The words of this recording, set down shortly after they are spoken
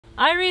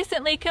I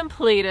recently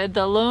completed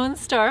the Lone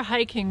Star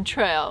Hiking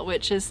Trail,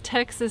 which is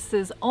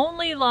Texas's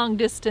only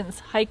long-distance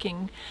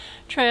hiking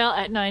trail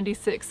at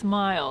 96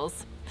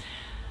 miles.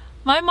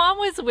 My mom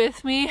was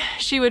with me.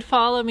 She would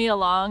follow me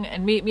along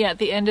and meet me at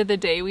the end of the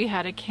day. We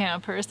had a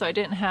camper, so I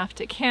didn't have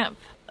to camp.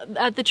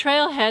 At the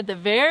trailhead, the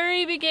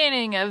very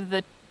beginning of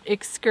the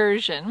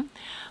excursion,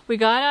 we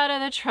got out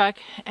of the truck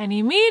and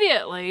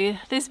immediately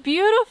this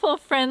beautiful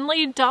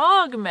friendly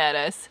dog met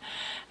us.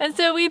 And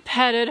so we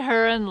petted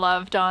her and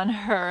loved on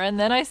her, and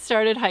then I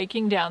started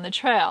hiking down the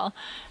trail.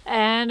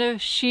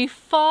 And she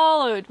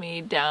followed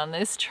me down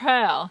this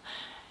trail.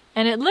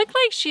 And it looked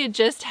like she had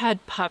just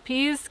had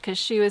puppies because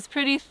she was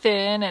pretty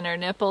thin and her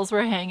nipples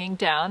were hanging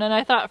down, and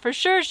I thought for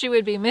sure she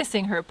would be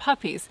missing her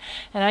puppies.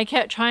 And I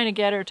kept trying to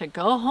get her to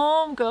go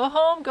home,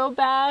 go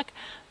back.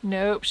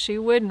 Nope, she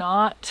would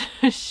not.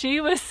 She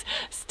was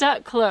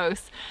stuck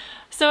close.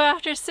 So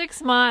after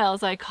 6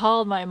 miles, I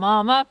called my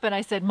mom up and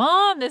I said,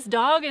 "Mom, this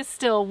dog is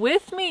still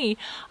with me.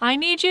 I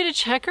need you to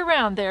check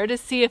around there to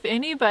see if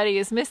anybody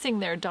is missing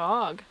their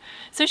dog."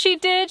 So she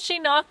did. She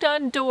knocked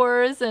on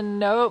doors and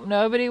nope,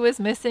 nobody was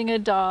missing a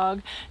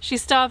dog. She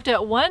stopped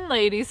at one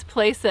lady's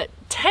place that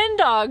 10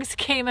 dogs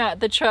came at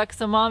the truck,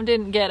 so Mom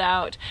didn't get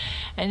out.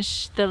 And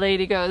the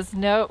lady goes,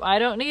 "Nope, I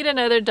don't need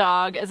another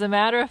dog. As a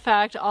matter of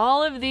fact,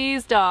 all of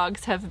these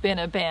dogs have been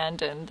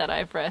abandoned that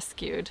I've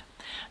rescued."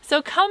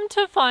 So come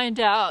to find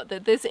out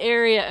that this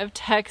area of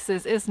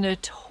Texas is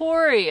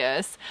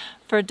notorious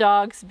for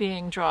dogs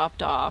being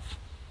dropped off.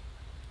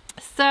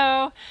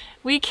 So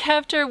we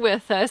kept her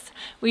with us.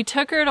 We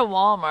took her to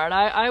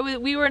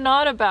Walmart. We were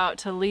not about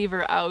to leave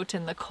her out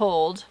in the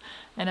cold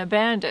and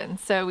abandoned.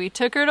 So we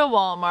took her to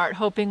Walmart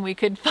hoping we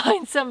could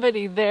find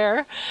somebody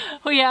there.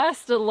 We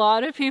asked a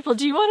lot of people,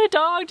 "Do you want a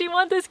dog? Do you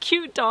want this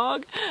cute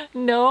dog?"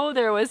 No,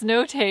 there was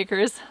no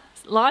takers.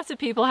 Lots of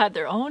people had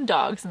their own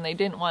dogs and they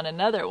didn't want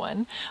another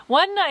one.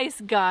 One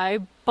nice guy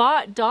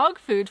bought dog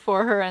food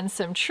for her and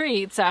some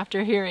treats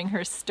after hearing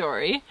her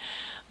story,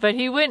 but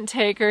he wouldn't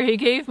take her. He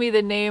gave me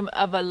the name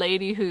of a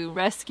lady who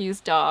rescues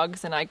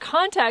dogs, and I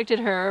contacted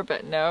her,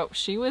 but no,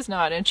 she was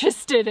not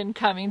interested in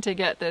coming to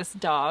get this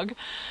dog.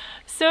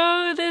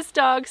 So this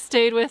dog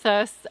stayed with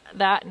us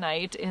that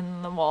night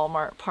in the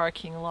Walmart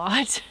parking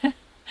lot.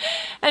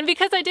 And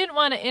because I didn't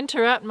want to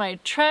interrupt my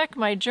trek,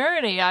 my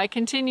journey, I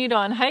continued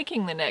on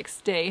hiking the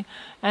next day.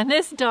 And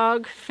this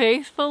dog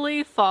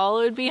faithfully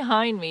followed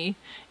behind me.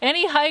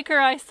 Any hiker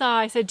I saw,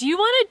 I said, "Do you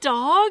want a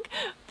dog?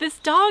 This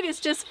dog is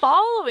just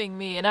following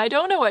me and I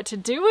don't know what to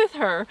do with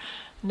her."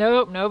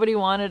 Nope, nobody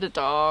wanted a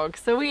dog.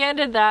 So we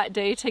ended that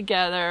day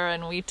together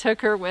and we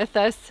took her with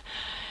us.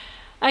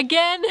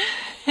 Again,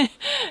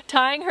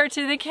 tying her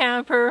to the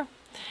camper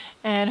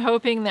and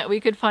hoping that we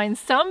could find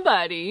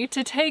somebody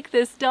to take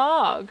this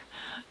dog.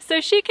 So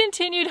she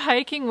continued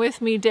hiking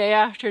with me day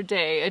after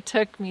day. It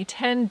took me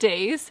 10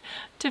 days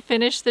to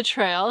finish the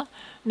trail,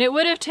 and it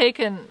would have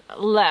taken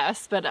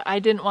less, but I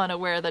didn't want to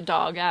wear the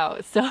dog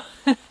out. So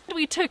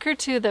we took her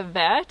to the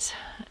vet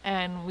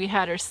and we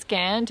had her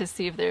scanned to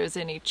see if there was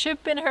any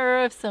chip in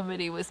her, if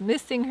somebody was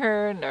missing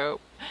her. Nope.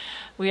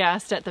 We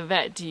asked at the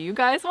vet, "Do you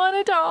guys want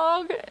a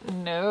dog?"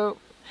 Nope.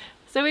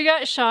 So we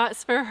got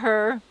shots for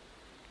her.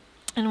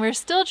 And we're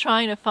still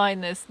trying to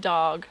find this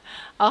dog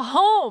a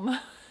home.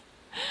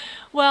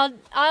 Well,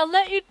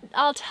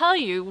 I'll tell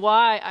you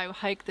why I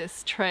hiked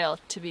this trail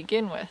to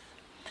begin with.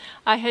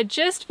 I had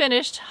just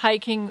finished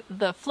hiking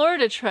the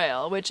Florida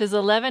Trail, which is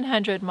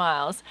 1,100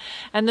 miles,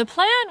 and the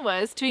plan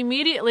was to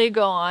immediately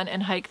go on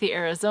and hike the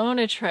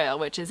Arizona Trail,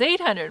 which is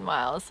 800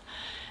 miles.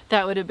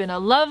 That would have been a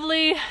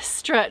lovely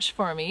stretch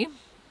for me.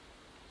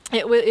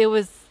 It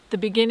was the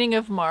beginning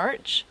of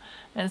March.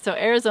 And so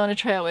Arizona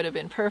Trail would have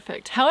been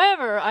perfect.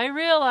 However, I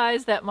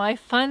realized that my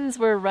funds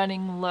were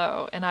running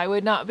low and I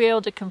would not be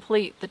able to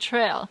complete the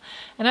trail.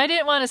 And I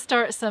didn't want to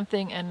start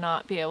something and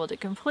not be able to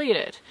complete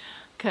it,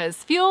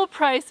 because fuel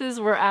prices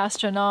were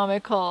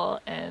astronomical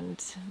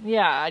and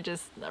yeah, I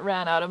just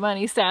ran out of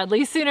money,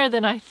 sadly, sooner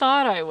than I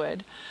thought I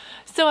would.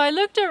 So I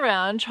looked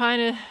around trying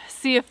to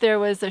see if there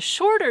was a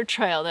shorter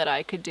trail that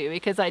I could do,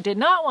 because I did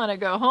not want to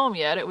go home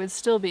yet. It would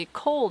still be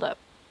cold up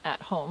at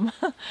home.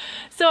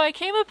 So I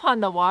came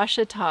upon the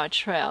Ouachita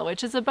Trail,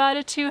 which is about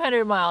a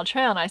 200-mile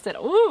trail, and I said,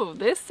 "Ooh,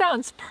 this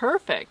sounds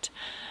perfect."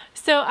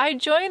 So I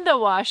joined the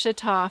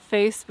Ouachita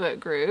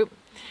Facebook group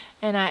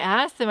and I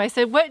asked them, I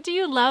said, "What do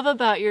you love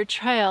about your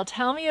trail?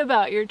 Tell me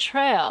about your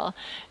trail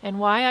and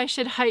why I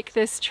should hike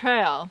this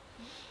trail."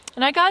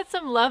 And I got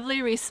some lovely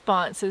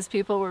responses.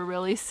 People were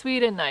really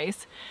sweet and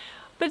nice.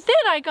 But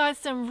then I got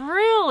some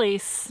really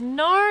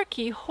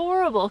snarky,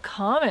 horrible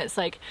comments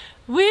like,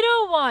 "We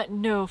don't want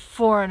no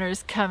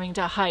foreigners coming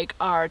to hike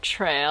our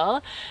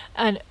trail,"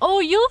 and "Oh,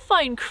 you'll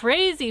find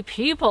crazy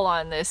people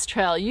on this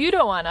trail. You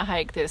don't want to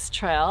hike this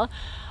trail.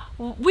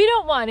 We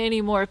don't want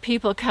any more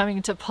people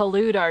coming to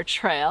pollute our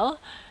trail."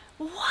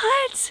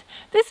 What?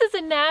 This is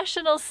a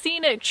national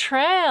scenic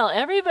trail.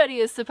 Everybody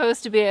is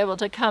supposed to be able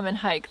to come and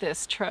hike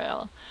this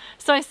trail.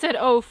 So I said,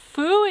 "Oh,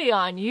 phooey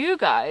on you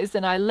guys,"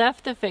 and I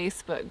left the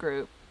Facebook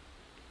group.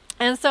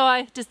 And so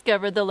I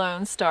discovered the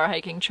Lone Star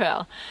Hiking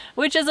Trail,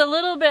 which is a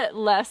little bit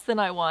less than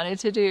I wanted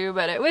to do,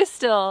 but it was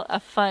still a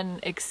fun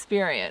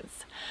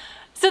experience.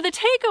 So the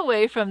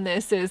takeaway from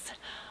this is,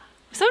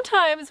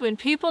 sometimes when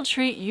people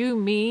treat you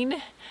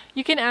mean,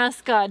 you can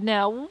ask God,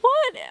 now,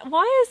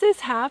 why is this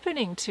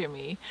happening to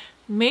me?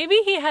 Maybe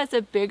he has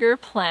a bigger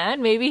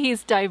plan. Maybe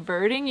he's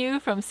diverting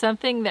you from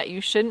something that you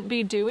shouldn't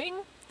be doing.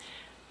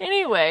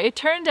 Anyway, it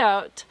turned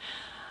out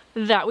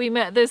that we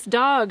met this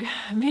dog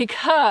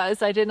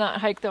because I did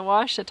not hike the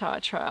Ouachita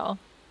Trail.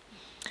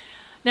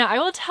 Now, I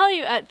will tell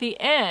you at the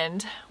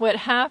end what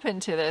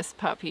happened to this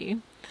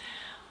puppy,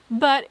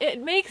 but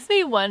it makes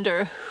me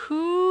wonder,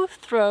 who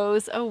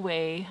throws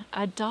away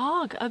a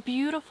dog, a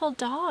beautiful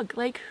dog?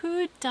 Like,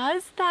 who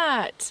does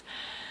that?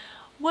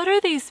 What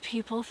are these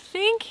people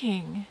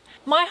thinking?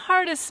 My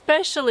heart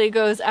especially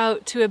goes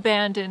out to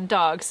abandoned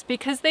dogs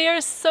because they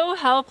are so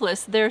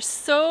helpless. They're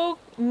so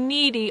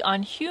needy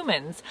on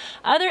humans.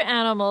 Other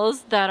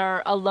animals that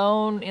are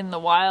alone in the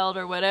wild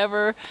or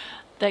whatever,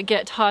 that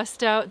get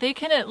tossed out, they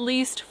can at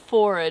least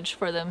forage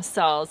for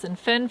themselves and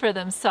fend for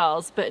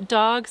themselves, but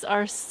dogs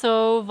are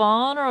so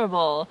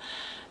vulnerable.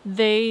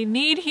 They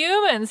need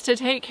humans to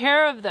take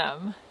care of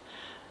them.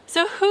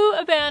 So who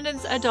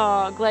abandons a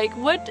dog? Like,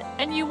 what?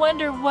 And you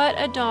wonder what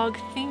a dog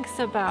thinks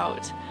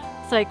about.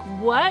 It's like,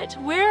 what?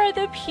 Where are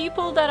the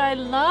people that I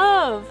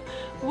love?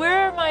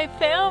 Where are my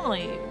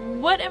family?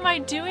 What am I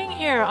doing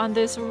here on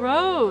this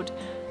road?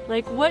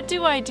 Like, what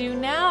do I do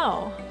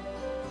now?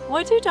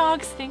 What do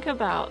dogs think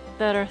about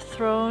that are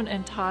thrown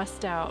and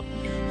tossed out?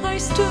 I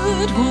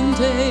stood one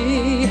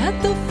day at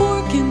the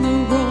fork in the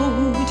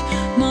road,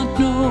 not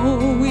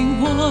knowing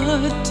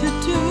what to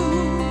do.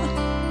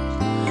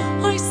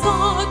 I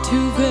saw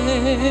two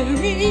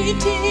very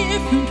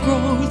different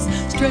roads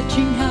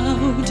stretching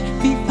out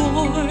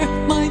before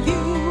my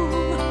view.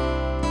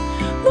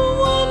 The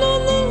one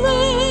on the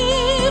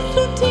left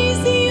looked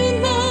easy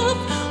enough,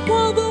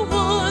 while the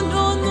one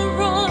on the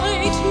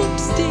right looked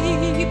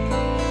steep.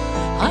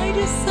 I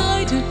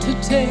decided to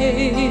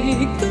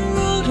take the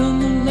road on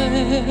the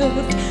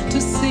left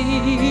to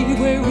see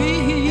where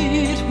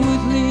it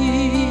would lead.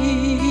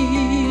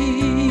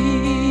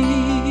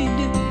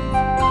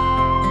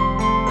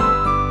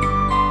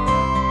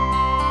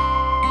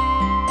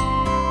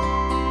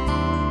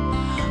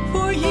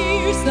 For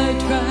years I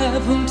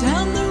traveled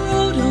down the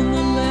road on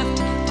the left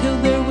till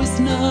there was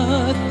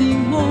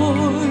nothing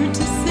more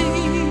to see.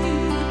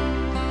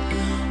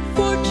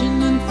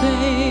 Fortune and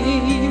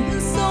fame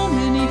and so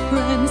many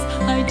friends,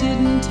 I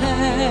didn't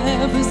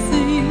have a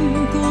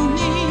single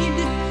need.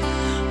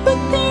 But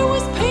there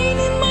was pain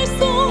in my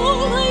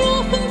soul, I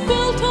often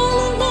felt all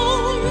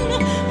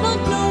alone, not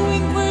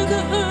knowing where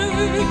the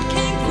hurt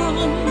came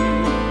from.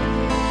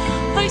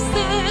 I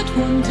sat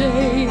one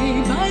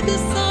day by the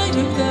side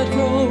of that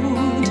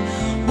road,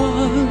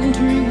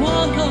 wondering why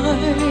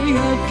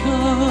I'd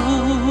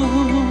come.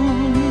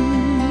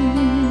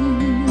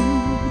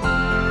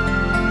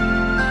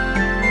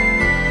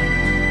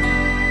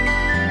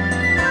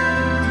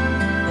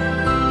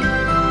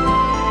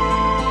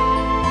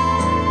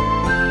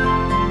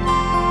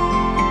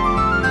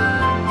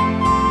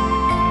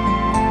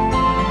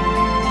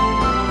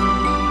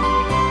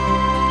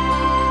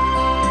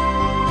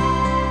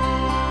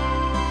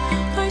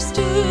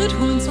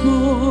 Once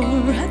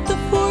more at the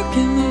fork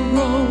in the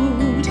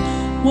road,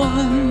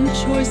 one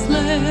choice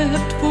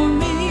left for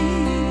me.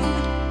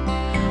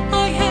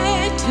 I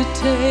had to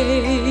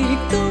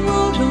take the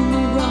road on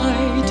the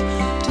right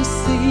to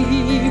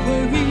see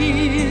where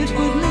it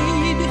would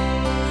lead.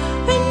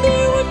 And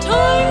there were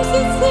times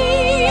it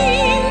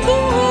seemed the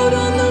road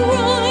on the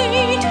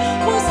right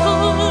was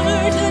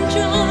hard and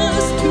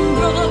just too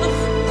rough.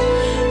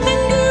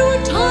 And there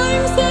were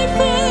times I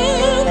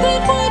felt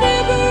that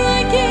whatever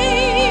I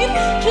gave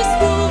just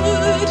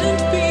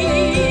wouldn't be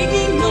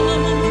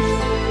enough.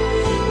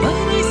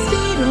 But I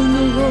stayed on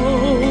the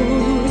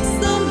road,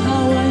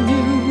 somehow I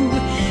knew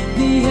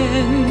the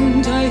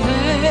end I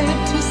had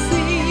to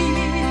see.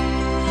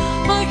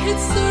 I had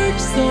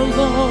searched so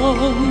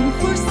long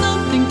for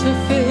something to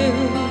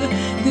fill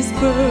this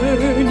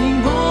burning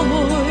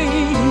void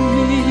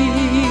in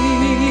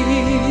me.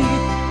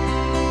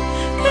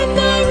 And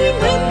I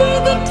remember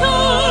the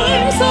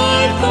times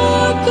I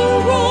thought the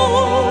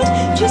road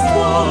just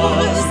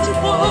wasn't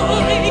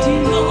wide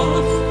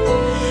enough.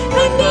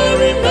 And I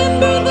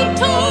remember the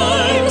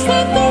times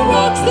that the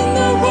rocks in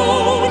the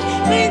road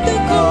made the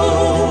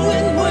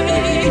going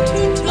way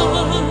too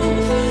tough.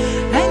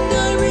 And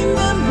I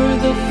remember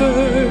the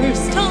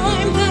first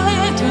time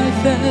that I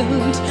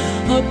felt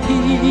a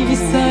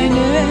peace I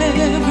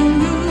never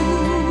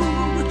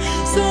knew.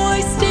 So I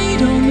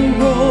stayed on the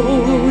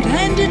road,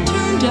 and it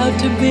turned out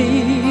to be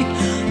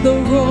the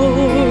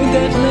road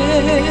that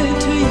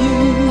led to you.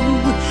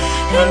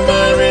 And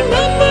I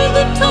remember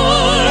the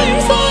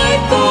times I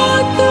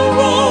thought the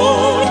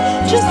road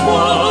just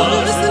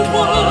wasn't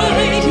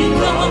wide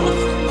enough.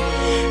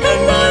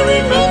 And I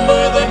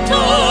remember the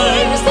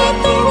times that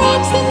the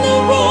rocks in the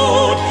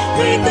road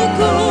made the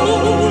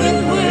going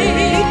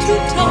way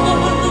too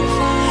tough.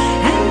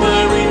 And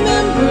I remember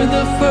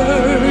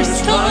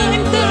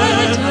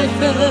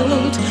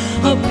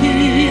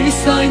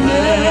place I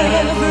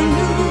never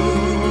knew.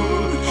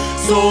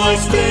 So I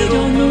stayed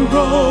on the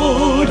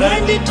road,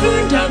 and it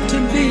turned out to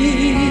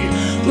be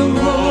the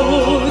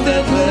road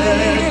that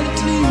led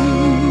to you.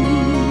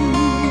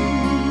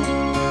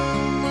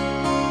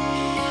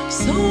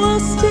 So I'll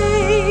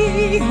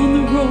stay on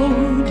the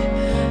road.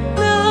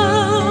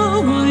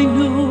 Now I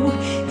know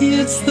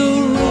it's the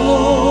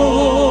road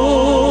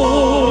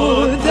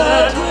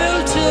that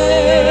will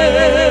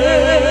take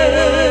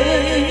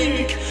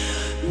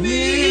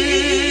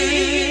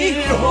me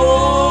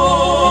home.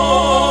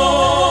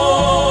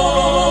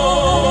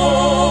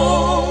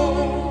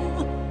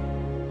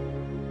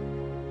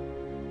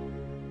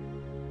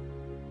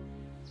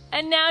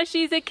 And now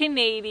she's a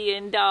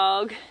Canadian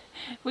dog.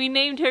 We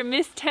named her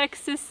Miss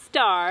Texas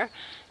Star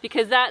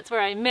because that's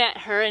where I met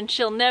her, and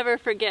she'll never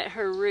forget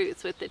her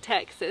roots with the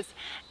Texas.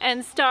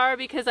 And Star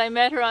because I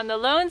met her on the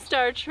Lone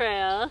Star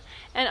Trail,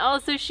 and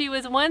also she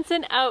was once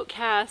an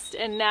outcast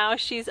and now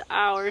she's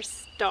our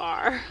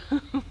star.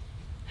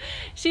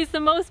 She's the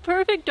most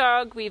perfect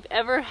dog we've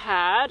ever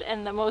had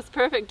and the most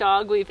perfect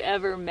dog we've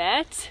ever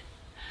met.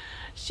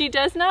 She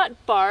does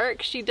not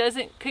bark. She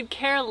could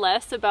care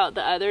less about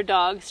the other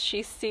dogs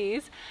she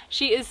sees.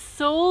 She is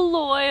so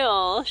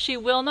loyal. She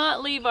will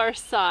not leave our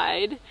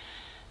side.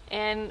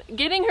 And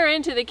getting her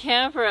into the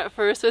camper at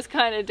first was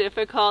kind of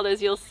difficult,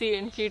 as you'll see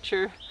in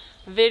future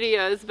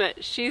videos,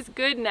 but she's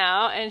good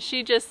now, and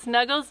she just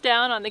snuggles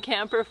down on the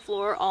camper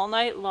floor all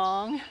night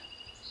long.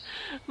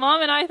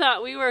 Mom and I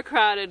thought we were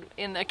crowded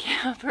in the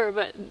camper,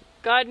 but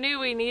God knew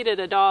we needed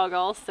a dog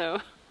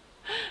also.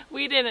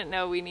 We didn't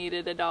know we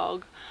needed a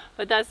dog.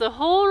 But that's the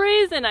whole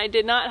reason I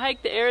did not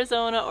hike the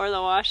Arizona or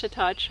the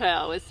Ouachita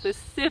Trail, was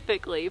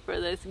specifically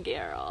for this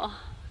girl.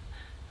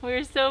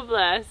 We're so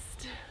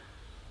blessed.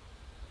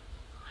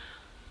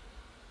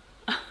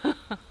 Can't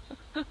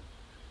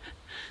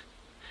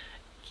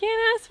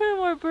ask for a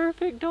more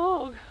perfect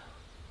dog.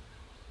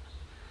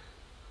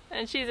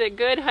 And she's a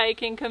good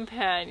hiking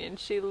companion.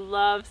 She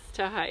loves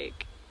to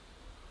hike.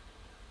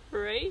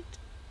 Right?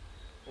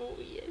 Oh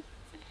yes.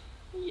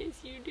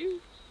 Yes you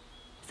do.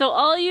 So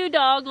all you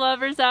dog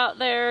lovers out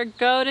there,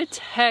 go to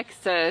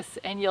Texas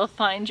and you'll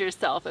find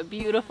yourself a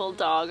beautiful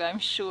dog, I'm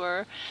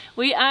sure.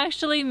 We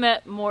actually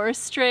met more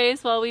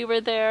strays while we were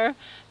there,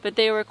 but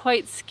they were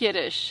quite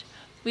skittish.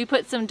 We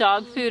put some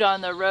dog food on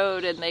the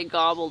road and they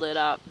gobbled it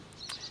up.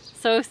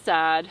 So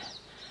sad.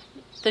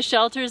 The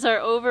shelters are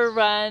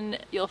overrun.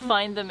 You'll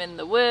find them in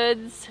the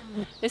woods,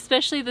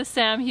 especially the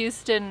Sam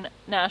Houston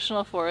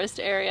National Forest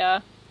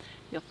area.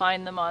 You'll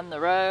find them on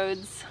the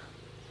roads.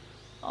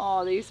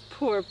 Oh, these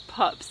poor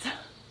pups.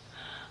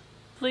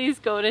 Please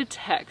go to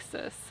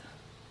Texas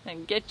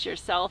and get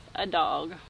yourself a dog.